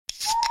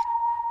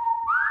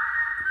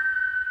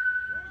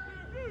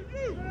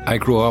I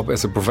grew up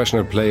as a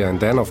professional player, and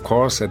then, of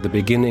course, at the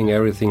beginning,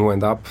 everything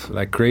went up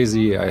like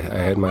crazy. I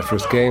had my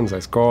first games, I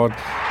scored.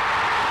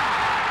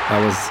 I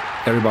was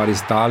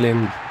everybody's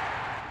darling.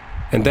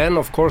 And then,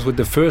 of course, with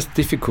the first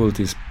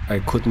difficulties, I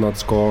could not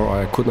score, or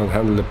I could not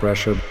handle the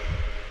pressure.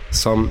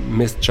 Some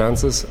missed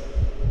chances.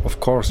 Of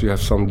course, you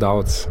have some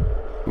doubts.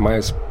 My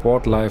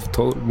sport life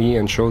told me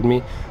and showed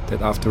me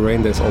that after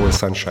rain, there's always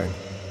sunshine.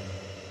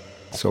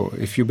 So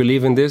if you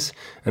believe in this,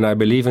 and I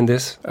believe in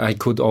this, I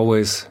could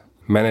always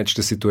manage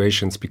the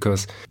situations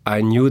because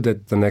I knew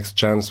that the next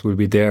chance will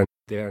be there.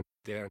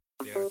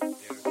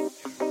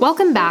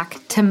 Welcome back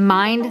to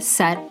Mind,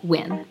 Set,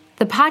 Win,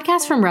 the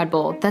podcast from Red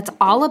Bull that's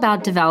all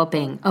about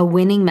developing a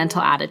winning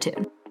mental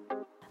attitude.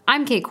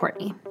 I'm Kate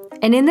Courtney,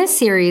 and in this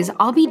series,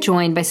 I'll be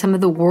joined by some of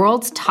the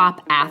world's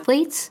top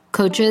athletes,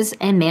 coaches,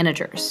 and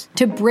managers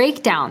to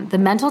break down the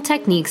mental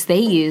techniques they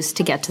use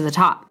to get to the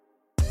top.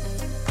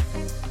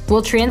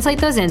 We'll translate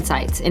those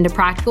insights into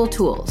practical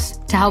tools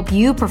to help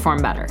you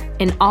perform better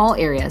in all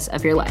areas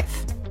of your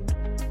life.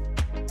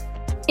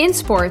 In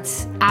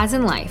sports, as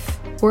in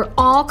life, we're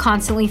all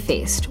constantly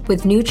faced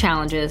with new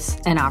challenges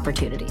and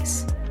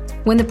opportunities.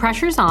 When the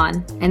pressure's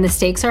on and the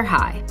stakes are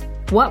high,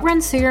 what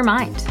runs through your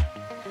mind?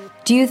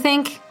 Do you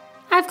think,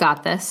 I've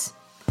got this?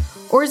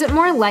 Or is it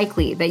more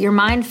likely that your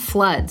mind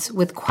floods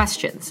with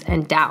questions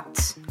and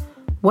doubts?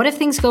 What if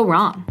things go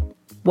wrong?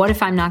 What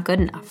if I'm not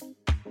good enough?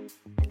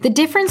 The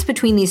difference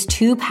between these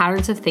two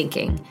patterns of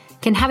thinking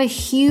can have a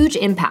huge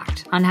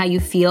impact on how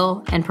you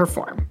feel and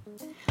perform.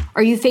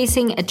 Are you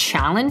facing a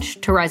challenge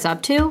to rise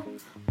up to,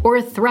 or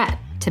a threat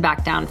to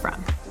back down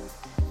from?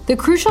 The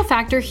crucial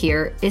factor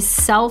here is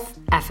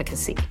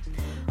self-efficacy,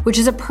 which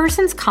is a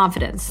person's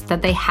confidence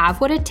that they have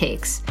what it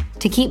takes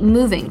to keep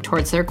moving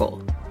towards their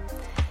goal.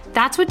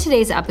 That's what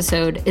today's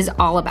episode is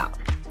all about.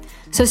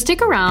 So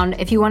stick around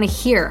if you want to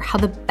hear how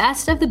the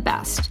best of the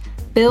best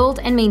build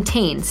and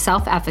maintain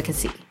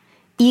self-efficacy,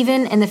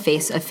 even in the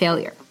face of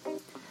failure.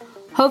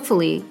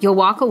 Hopefully, you'll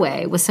walk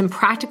away with some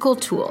practical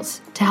tools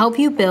to help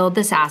you build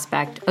this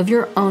aspect of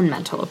your own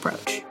mental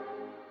approach.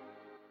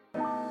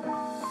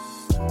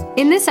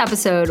 In this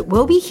episode,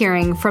 we'll be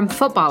hearing from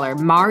footballer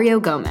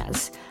Mario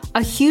Gómez,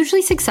 a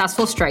hugely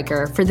successful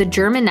striker for the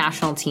German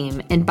national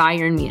team in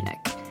Bayern Munich,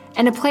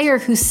 and a player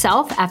whose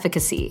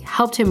self-efficacy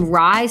helped him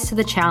rise to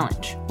the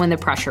challenge when the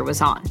pressure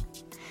was on.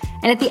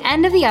 And at the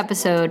end of the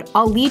episode,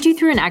 I'll lead you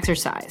through an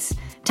exercise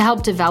to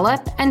help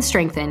develop and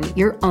strengthen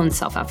your own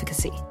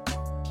self-efficacy.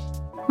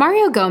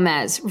 Mario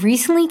Gómez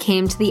recently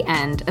came to the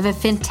end of a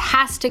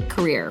fantastic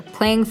career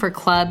playing for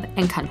club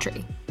and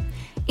country.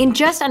 In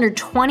just under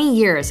 20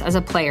 years as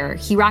a player,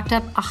 he racked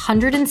up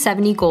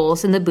 170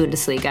 goals in the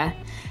Bundesliga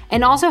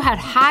and also had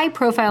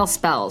high-profile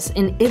spells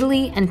in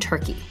Italy and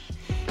Turkey.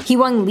 He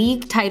won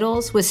league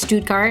titles with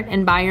Stuttgart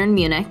and Bayern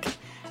Munich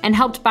and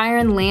helped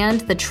Bayern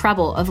land the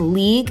treble of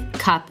League,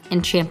 Cup,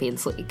 and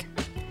Champions League.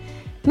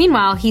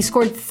 Meanwhile, he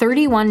scored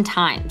 31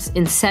 times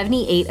in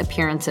 78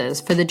 appearances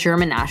for the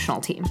German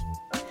national team.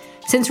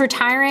 Since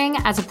retiring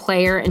as a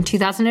player in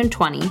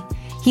 2020,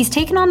 he's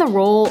taken on the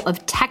role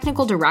of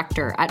technical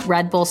director at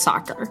Red Bull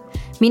Soccer,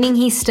 meaning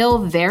he's still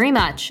very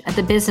much at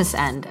the business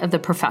end of the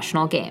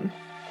professional game.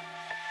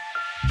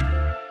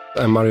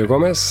 I'm Mario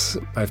Gómez.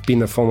 I've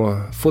been a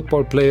former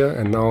football player,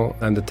 and now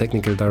I'm the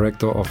technical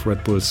director of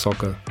Red Bull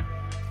Soccer.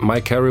 My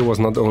career was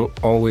not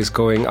always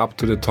going up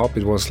to the top.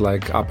 It was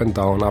like up and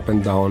down,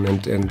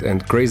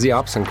 and crazy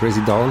ups and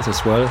crazy downs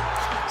as well.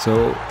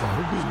 So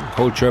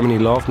whole Germany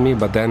loved me,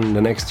 but then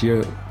the next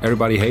year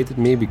everybody hated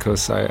me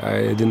because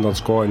I did not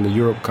score in the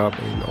Europe Cup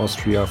in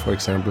Austria, for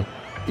example.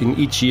 In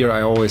each year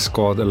I always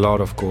scored a lot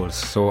of goals.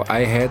 So I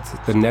had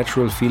the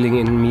natural feeling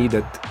in me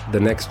that the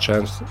next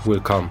chance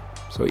will come.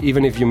 So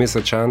even if you miss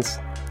a chance,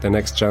 the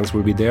next chance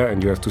will be there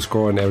and you have to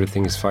score and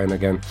everything is fine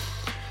again.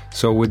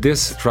 So with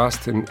this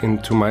trust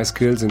into my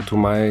skills, into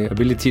my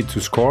ability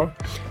to score,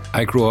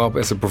 I grew up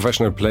as a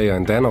professional player.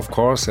 And then, of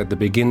course, at the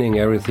beginning,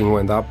 everything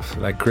went up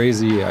like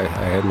crazy. I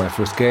had my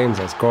first games,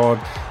 I scored.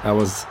 I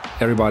was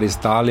everybody's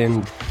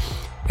darling.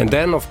 And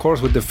then, of course,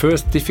 with the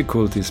first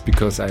difficulties,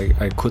 because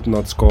I could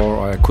not score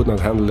or I could not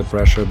handle the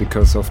pressure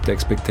because of the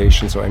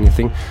expectations or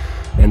anything,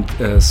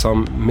 and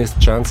some missed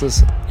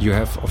chances, you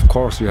have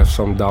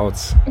some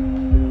doubts.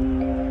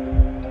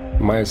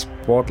 My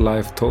sport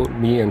life told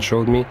me and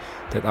showed me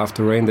that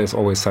after rain there's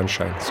always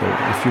sunshine. So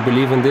if you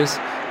believe in this,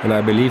 and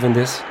I believe in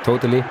this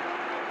totally,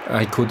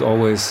 I could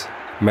always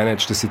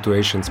manage the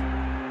situations.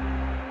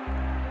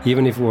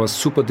 Even if it was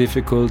super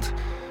difficult,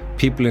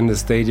 people in the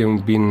stadium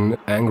been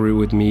angry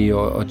with me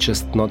or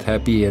just not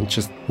happy and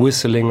just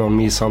whistling on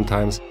me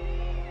sometimes,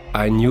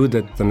 I knew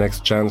that the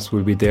next chance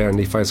will be there, and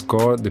if I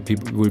score, the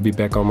people will be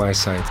back on my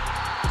side.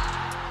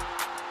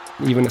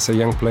 Even as a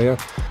young player,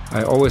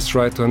 I always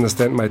tried to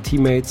understand my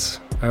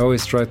teammates. I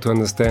always tried to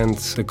understand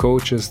the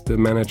coaches, the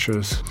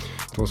managers.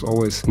 It was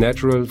always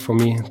natural for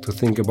me to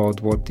think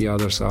about what the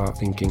others are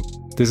thinking.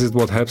 This is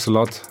what helps a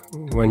lot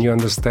when you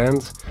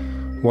understand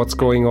what's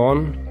going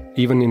on,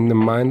 even in the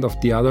mind of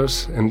the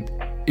others. And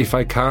if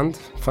I can't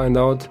find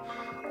out,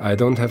 I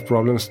don't have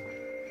problems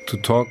to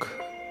talk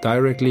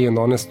directly and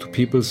honest to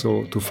people,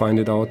 so to find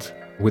it out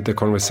with the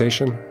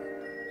conversation.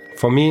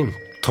 For me,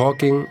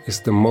 talking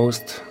is the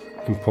most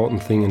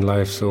important thing in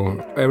life.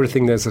 So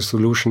everything there's a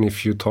solution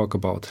if you talk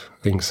about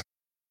things.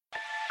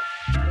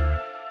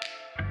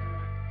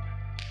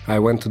 I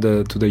went to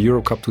the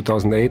Euro Cup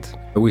 2008.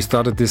 We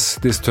started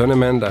this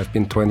tournament. I've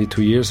been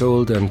 22 years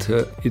old, and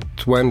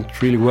it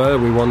went really well.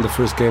 We won the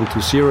first game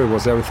 2-0. It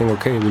was everything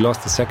okay. We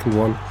lost the second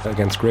one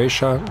against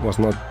Croatia. It was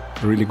not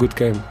a really good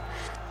game.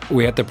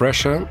 We had the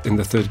pressure in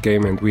the third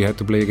game, and we had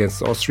to play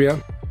against Austria.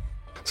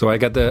 So I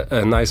got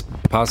a nice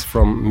pass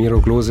from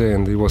Mario Gómez,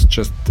 and it was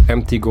just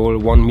empty goal,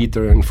 1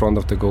 meter in front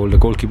of the goal. The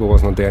goalkeeper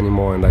was not there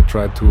anymore, and I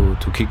tried to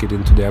kick it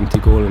into the empty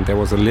goal, and there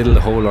was a little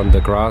hole on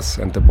the grass,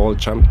 and the ball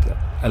jumped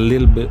a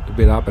little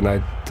bit up, and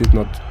I did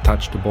not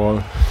touch the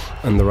ball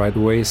in the right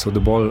way. So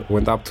the ball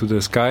went up to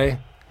the sky.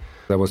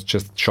 I was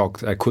just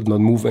shocked. I could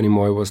not move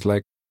anymore. It was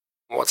like,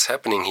 what's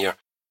happening here?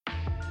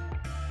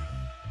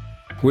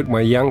 With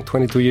my young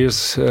 22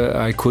 years,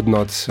 I could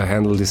not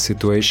handle this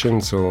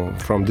situation. So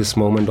from this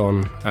moment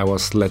on, I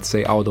was, let's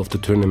say, out of the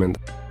tournament.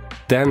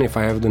 Then if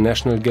I have the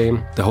national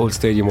game, the whole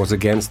stadium was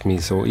against me.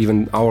 So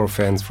even our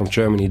fans from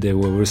Germany, they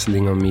were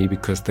whistling on me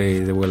because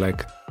they were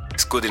like,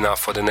 it's good enough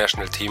for the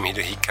national team,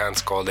 he can't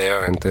score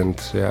there. And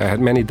I had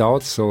many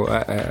doubts, so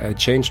I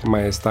changed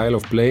my style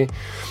of play.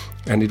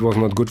 And it was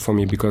not good for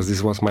me because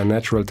this was my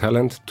natural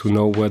talent to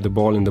know where the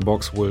ball in the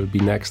box will be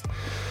next.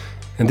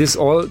 And this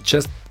all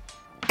just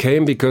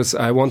came because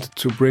I wanted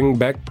to bring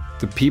back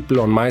the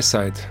people on my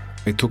side.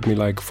 It took me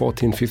like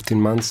 14,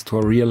 15 months to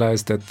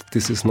realize that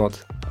this is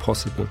not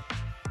possible.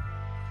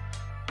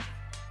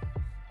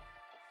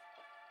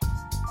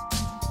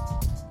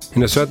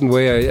 In a certain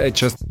way, I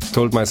just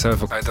told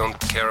myself, I don't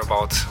care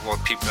about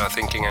what people are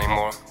thinking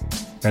anymore.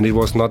 And it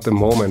was not the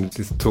moment.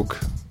 It took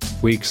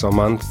weeks or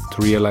months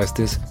to realize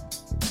this.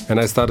 And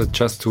I started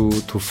just to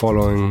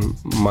following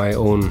my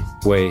own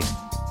way.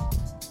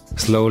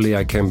 Slowly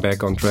I came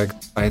back on track.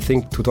 I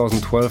think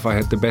 2012 I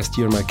had the best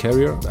year in my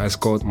career. I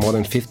scored more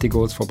than 50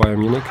 goals for Bayern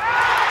Munich.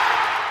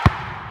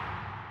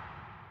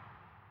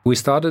 We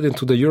started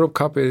into the Europe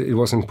Cup. It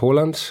was in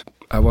Poland.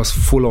 I was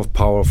full of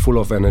power, full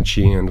of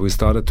energy, and we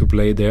started to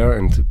play there,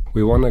 and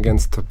we won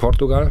against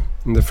Portugal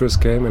in the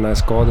first game, and I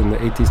scored in the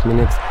 80th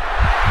minute.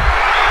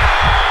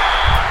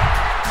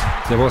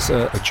 There was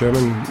a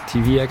German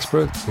TV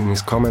expert. In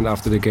his comment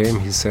after the game,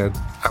 he said,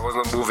 I was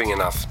not moving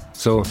enough.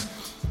 So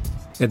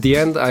at the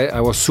end,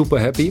 I was super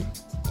happy,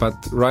 but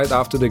right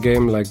after the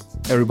game, like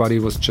everybody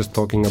was just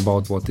talking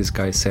about what this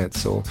guy said.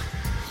 So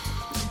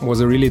it was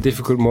a really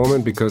difficult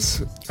moment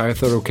because I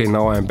thought, okay,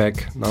 now I'm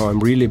back. Now I'm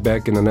really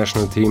back in the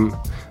national team.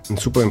 I'm a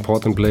super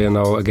important player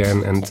now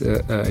again, and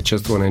I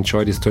just want to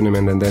enjoy this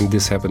tournament, and then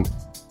this happened.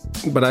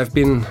 But I've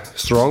been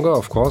stronger,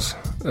 of course,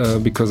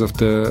 because of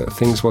the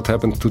things what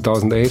happened in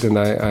 2008, and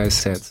I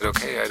said,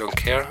 okay, I don't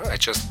care, I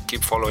just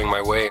keep following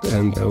my way.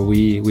 And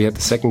we had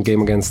the second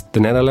game against the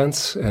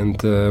Netherlands,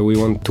 and we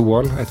won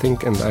 2-1, I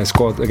think, and I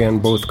scored again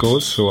both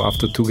goals. So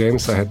after 2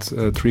 games, I had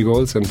 3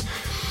 goals, and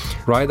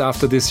right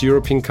after this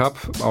European Cup,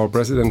 our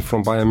president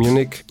from Bayern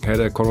Munich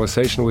had a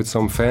conversation with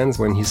some fans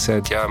when he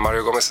said, yeah,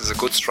 Mario Gómez is a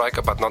good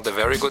striker, but not a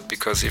very good,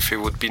 because if he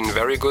would been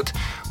very good,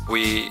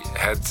 we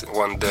had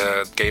won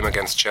the game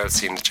against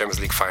Chelsea in the Champions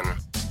League final.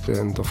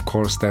 And of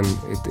course, then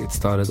it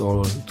started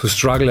all to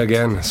struggle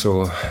again.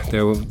 So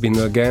there have been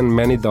again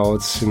many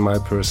doubts in my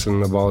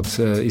person about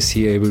is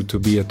he able to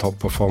be a top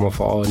performer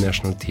for our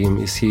national team?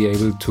 Is he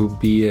able to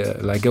be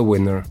like a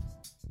winner?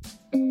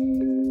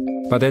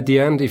 But at the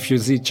end, if you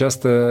see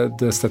just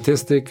the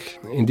statistic,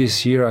 in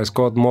this year I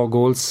scored more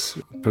goals,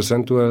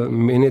 percentual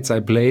minutes I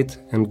played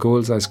and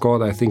goals I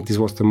scored. I think this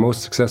was the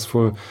most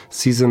successful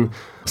season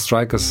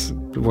strikers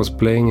was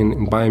playing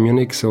in Bayern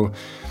Munich. So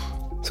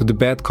the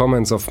bad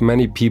comments of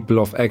many people,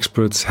 of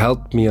experts,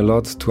 helped me a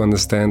lot to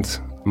understand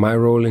my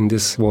role in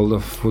this world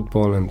of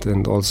football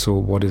and also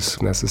what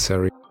is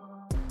necessary.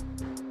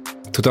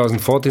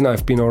 2014,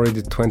 I've been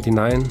already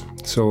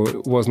 29, so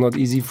it was not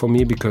easy for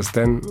me because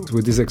then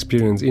with this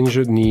experience,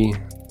 injured knee,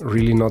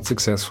 really not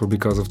successful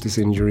because of this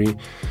injury.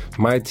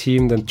 My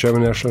team, the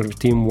German national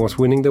team, was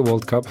winning the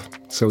World Cup,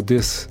 so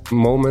these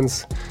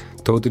moments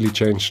totally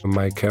changed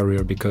my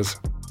career because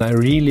I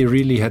really,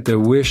 really had the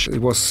wish.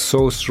 It was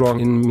so strong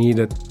in me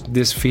that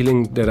this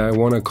feeling that I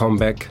want to come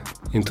back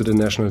into the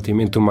national team,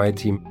 into my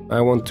team.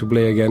 I want to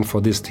play again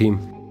for this team.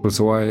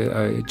 So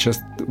I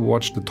just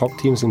watched the top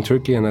teams in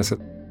Turkey and I said,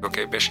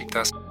 okay,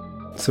 Beşiktaş.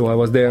 So I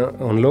was there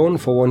on loan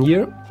for 1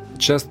 year,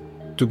 just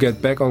to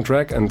get back on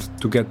track and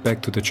to get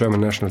back to the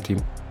German national team.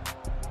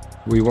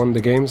 We won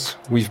the games.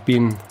 We've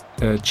been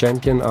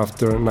champion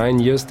after 9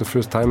 years, the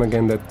first time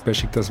again that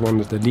Beşiktaş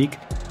won the league.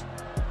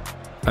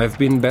 I've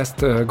been best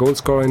goal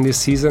scorer in this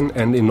season,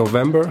 and in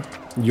November,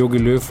 Jogi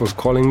Löw was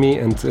calling me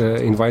and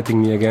inviting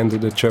me again to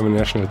the German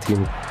national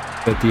team.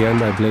 At the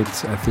end, I played,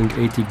 I think,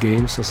 80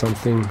 games or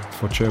something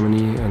for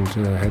Germany and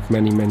had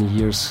many, many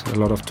years, a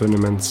lot of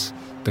tournaments.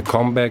 The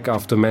comeback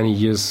after many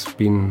years has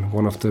been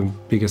one of the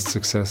biggest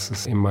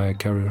successes in my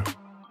career.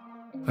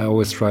 I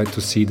always try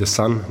to see the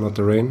sun, not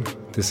the rain,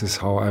 This is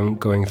how I'm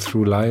going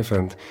through life,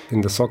 and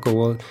in the soccer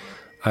world,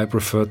 I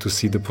prefer to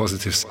see the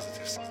positives.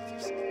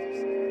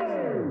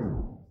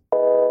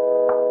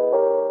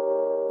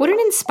 What an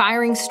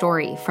inspiring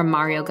story from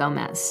Mario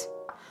Gómez.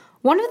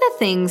 One of the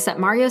things that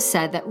Mario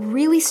said that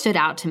really stood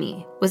out to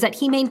me was that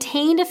he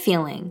maintained a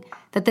feeling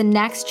that the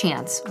next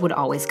chance would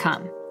always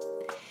come.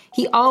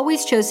 He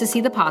always chose to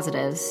see the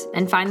positives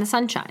and find the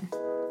sunshine.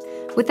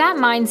 With that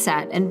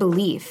mindset and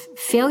belief,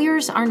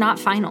 failures are not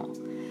final,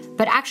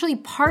 but actually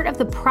part of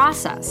the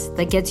process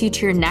that gets you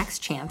to your next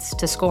chance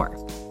to score.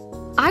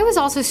 I was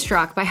also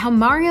struck by how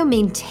Mario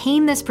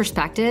maintained this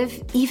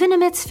perspective even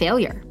amidst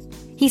failure.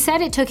 He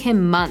said it took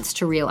him months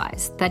to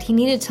realize that he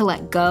needed to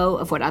let go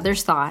of what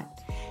others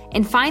thought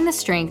and find the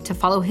strength to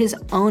follow his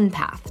own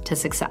path to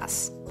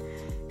success.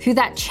 Through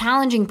that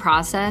challenging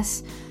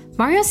process,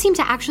 Mario seemed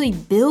to actually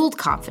build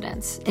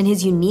confidence in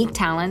his unique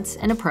talents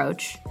and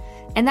approach,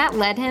 and that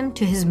led him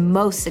to his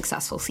most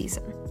successful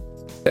season.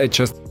 I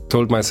just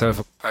told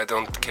myself, I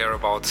don't care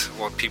about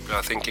what people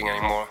are thinking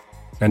anymore.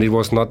 And it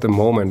was not the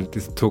moment.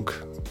 It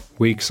took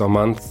weeks or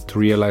months to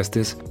realize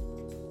this.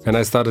 And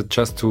I started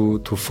just to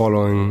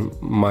following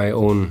my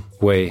own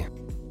way.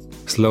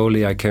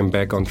 Slowly I came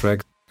back on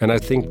track. And I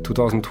think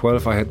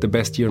 2012 I had the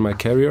best year in my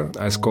career.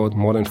 I scored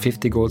more than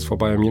 50 goals for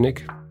Bayern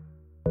Munich.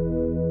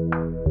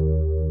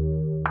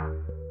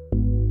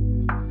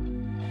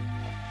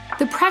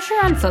 The pressure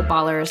on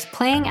footballers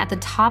playing at the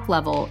top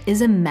level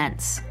is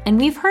immense. And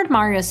we've heard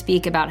Mario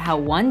speak about how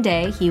one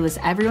day he was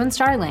everyone's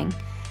darling,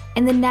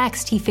 and the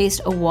next he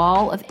faced a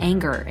wall of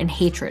anger and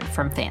hatred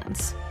from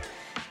fans.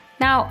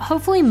 Now,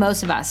 hopefully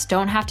most of us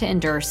don't have to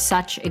endure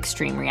such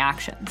extreme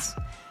reactions,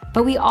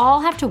 but we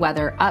all have to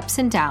weather ups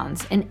and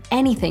downs in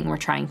anything we're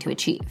trying to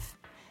achieve.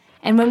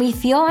 And when we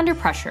feel under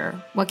pressure,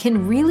 what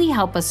can really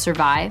help us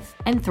survive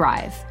and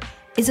thrive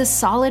is a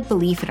solid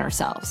belief in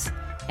ourselves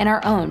and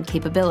our own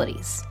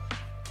capabilities.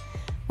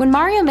 When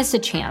Mario missed a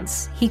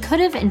chance, he could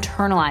have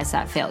internalized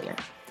that failure,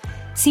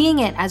 seeing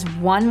it as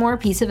one more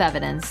piece of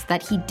evidence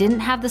that he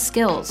didn't have the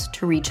skills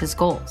to reach his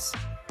goals.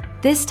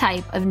 This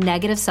type of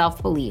negative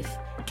self-belief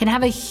can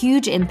have a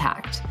huge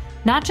impact,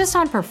 not just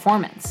on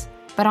performance,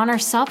 but on our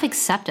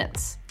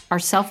self-acceptance, our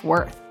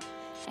self-worth,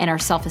 and our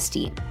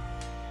self-esteem.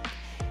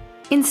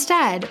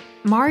 Instead,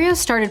 Mario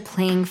started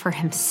playing for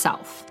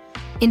himself,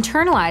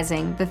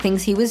 internalizing the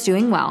things he was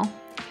doing well,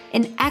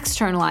 and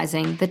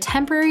externalizing the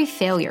temporary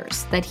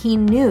failures that he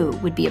knew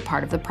would be a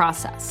part of the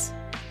process.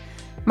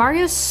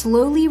 Mario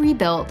slowly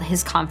rebuilt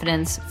his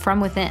confidence from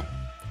within,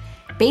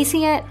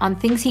 basing it on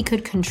things he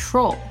could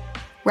control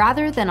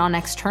rather than on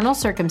external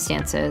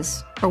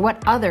circumstances or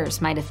what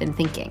others might have been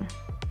thinking.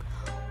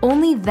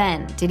 Only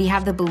then did he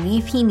have the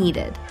belief he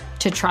needed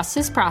to trust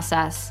his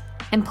process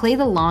and play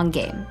the long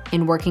game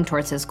in working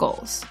towards his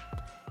goals.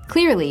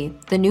 Clearly,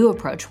 the new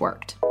approach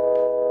worked.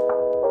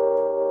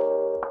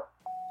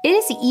 It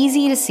is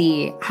easy to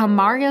see how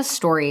Mario's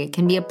story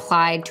can be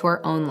applied to our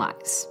own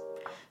lives.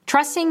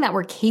 Trusting that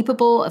we're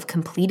capable of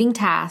completing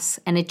tasks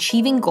and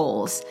achieving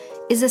goals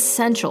is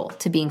essential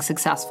to being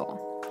successful.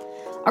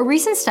 A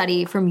recent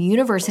study from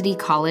University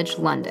College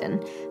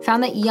London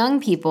found that young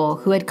people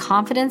who had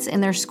confidence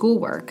in their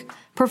schoolwork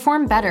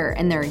performed better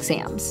in their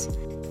exams.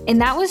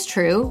 And that was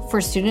true for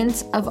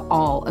students of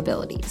all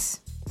abilities.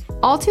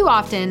 All too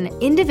often,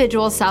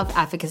 individual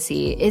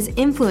self-efficacy is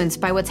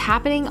influenced by what's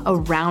happening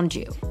around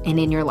you and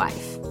in your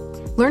life.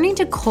 Learning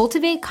to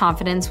cultivate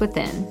confidence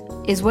within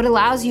is what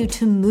allows you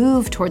to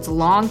move towards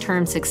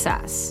long-term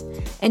success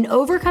and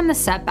overcome the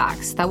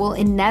setbacks that will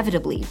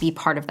inevitably be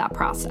part of that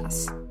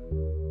process.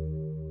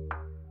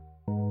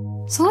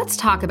 So let's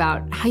talk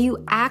about how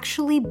you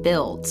actually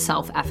build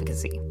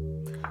self-efficacy.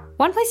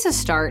 One place to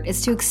start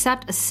is to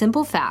accept a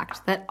simple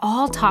fact that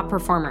all top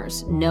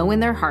performers know in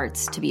their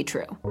hearts to be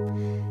true: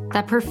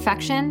 that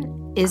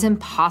perfection is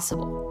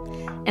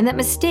impossible, and that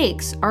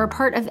mistakes are a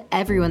part of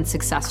everyone's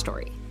success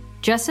story,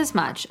 just as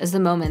much as the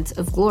moments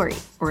of glory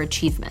or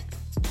achievement.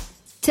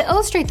 To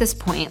illustrate this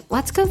point,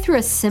 let's go through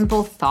a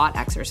simple thought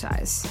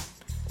exercise.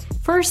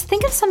 First,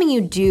 think of something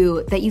you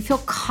do that you feel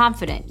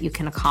confident you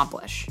can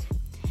accomplish.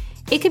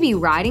 It could be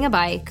riding a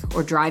bike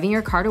or driving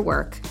your car to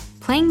work,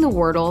 playing the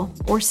Wordle,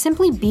 or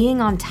simply being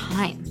on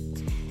time.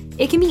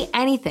 It can be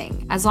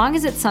anything, as long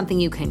as it's something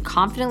you can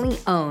confidently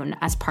own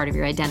as part of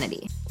your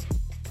identity.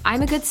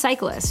 I'm a good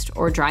cyclist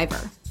or driver.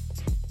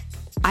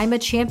 I'm a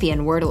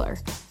champion Wordler.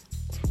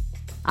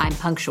 I'm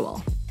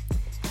punctual.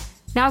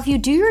 Now, if you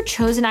do your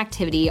chosen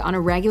activity on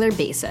a regular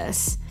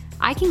basis,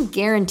 I can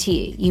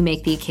guarantee you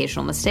make the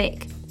occasional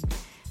mistake.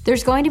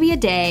 There's going to be a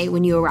day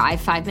when you arrive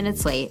 5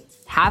 minutes late,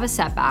 have a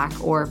setback,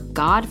 or,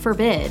 God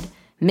forbid,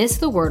 miss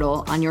the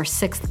Wordle on your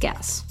 6th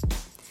guess.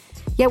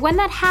 Yet when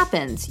that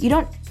happens, you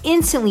don't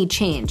instantly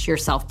change your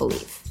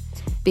self-belief,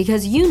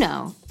 because you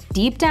know,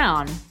 deep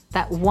down,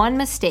 that one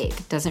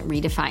mistake doesn't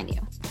redefine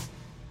you.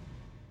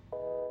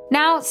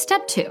 Now,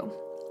 step 2.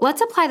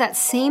 Let's apply that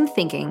same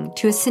thinking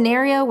to a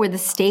scenario where the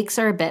stakes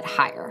are a bit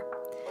higher.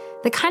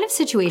 The kind of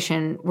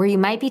situation where you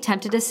might be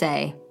tempted to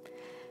say,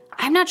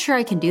 I'm not sure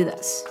I can do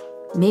this.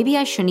 Maybe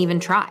I shouldn't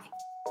even try.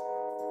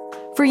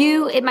 For For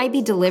you, it might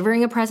be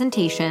delivering a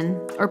presentation,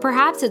 or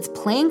perhaps it's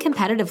playing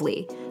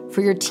competitively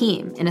for your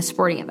team in a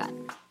sporting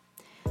event.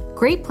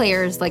 Great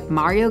players like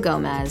Mario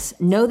Gómez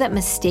know that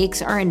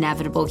mistakes are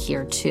inevitable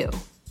here too.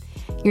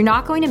 You're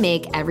not going to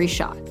make every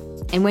shot,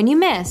 and when you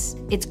miss,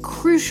 it's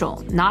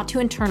crucial not to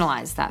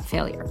internalize that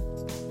failure.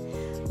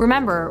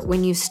 Remember,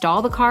 when you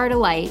stall the car at a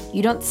light,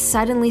 you don't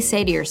suddenly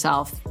say to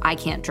yourself, I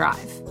can't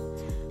drive.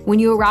 When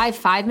you arrive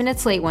 5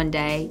 minutes late one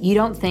day, you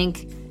don't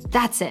think,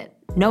 that's it,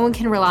 no one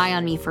can rely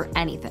on me for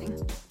anything.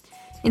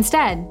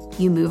 Instead,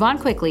 you move on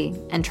quickly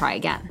and try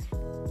again.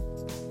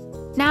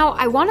 Now,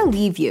 I want to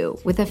leave you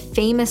with a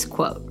famous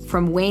quote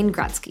from Wayne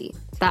Gretzky,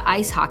 the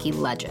ice hockey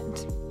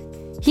legend.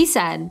 He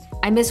said,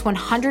 I miss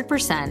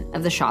 100%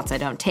 of the shots I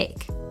don't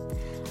take.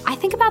 I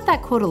think about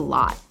that quote a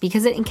lot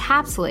because it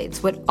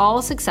encapsulates what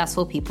all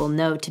successful people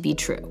know to be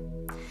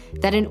true.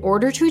 That in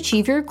order to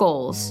achieve your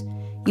goals,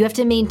 you have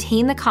to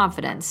maintain the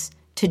confidence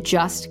to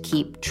just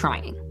keep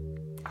trying.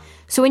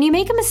 So when you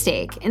make a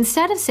mistake,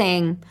 instead of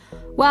saying,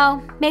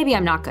 well, maybe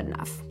I'm not good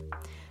enough,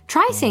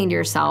 try saying to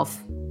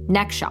yourself,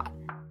 next shot.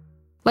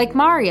 Like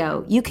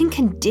Mario, you can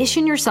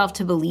condition yourself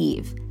to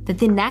believe that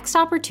the next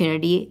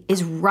opportunity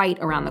is right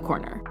around the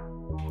corner,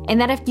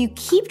 and that if you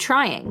keep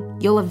trying,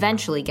 you'll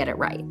eventually get it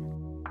right.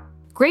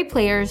 Great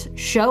players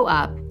show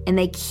up and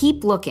they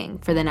keep looking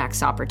for the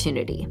next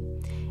opportunity.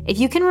 If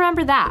you can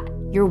remember that,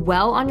 you're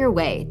well on your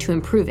way to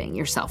improving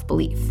your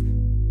self-belief.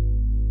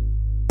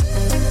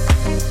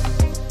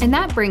 And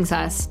that brings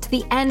us to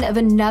the end of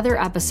another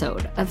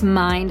episode of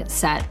Mind,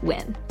 Set,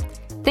 Win.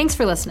 Thanks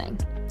for listening.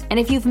 And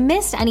if you've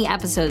missed any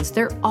episodes,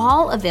 they're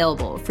all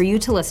available for you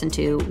to listen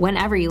to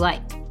whenever you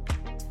like.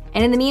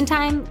 And in the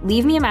meantime,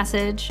 leave me a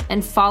message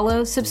and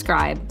follow,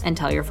 subscribe, and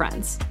tell your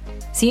friends.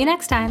 See you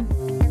next time.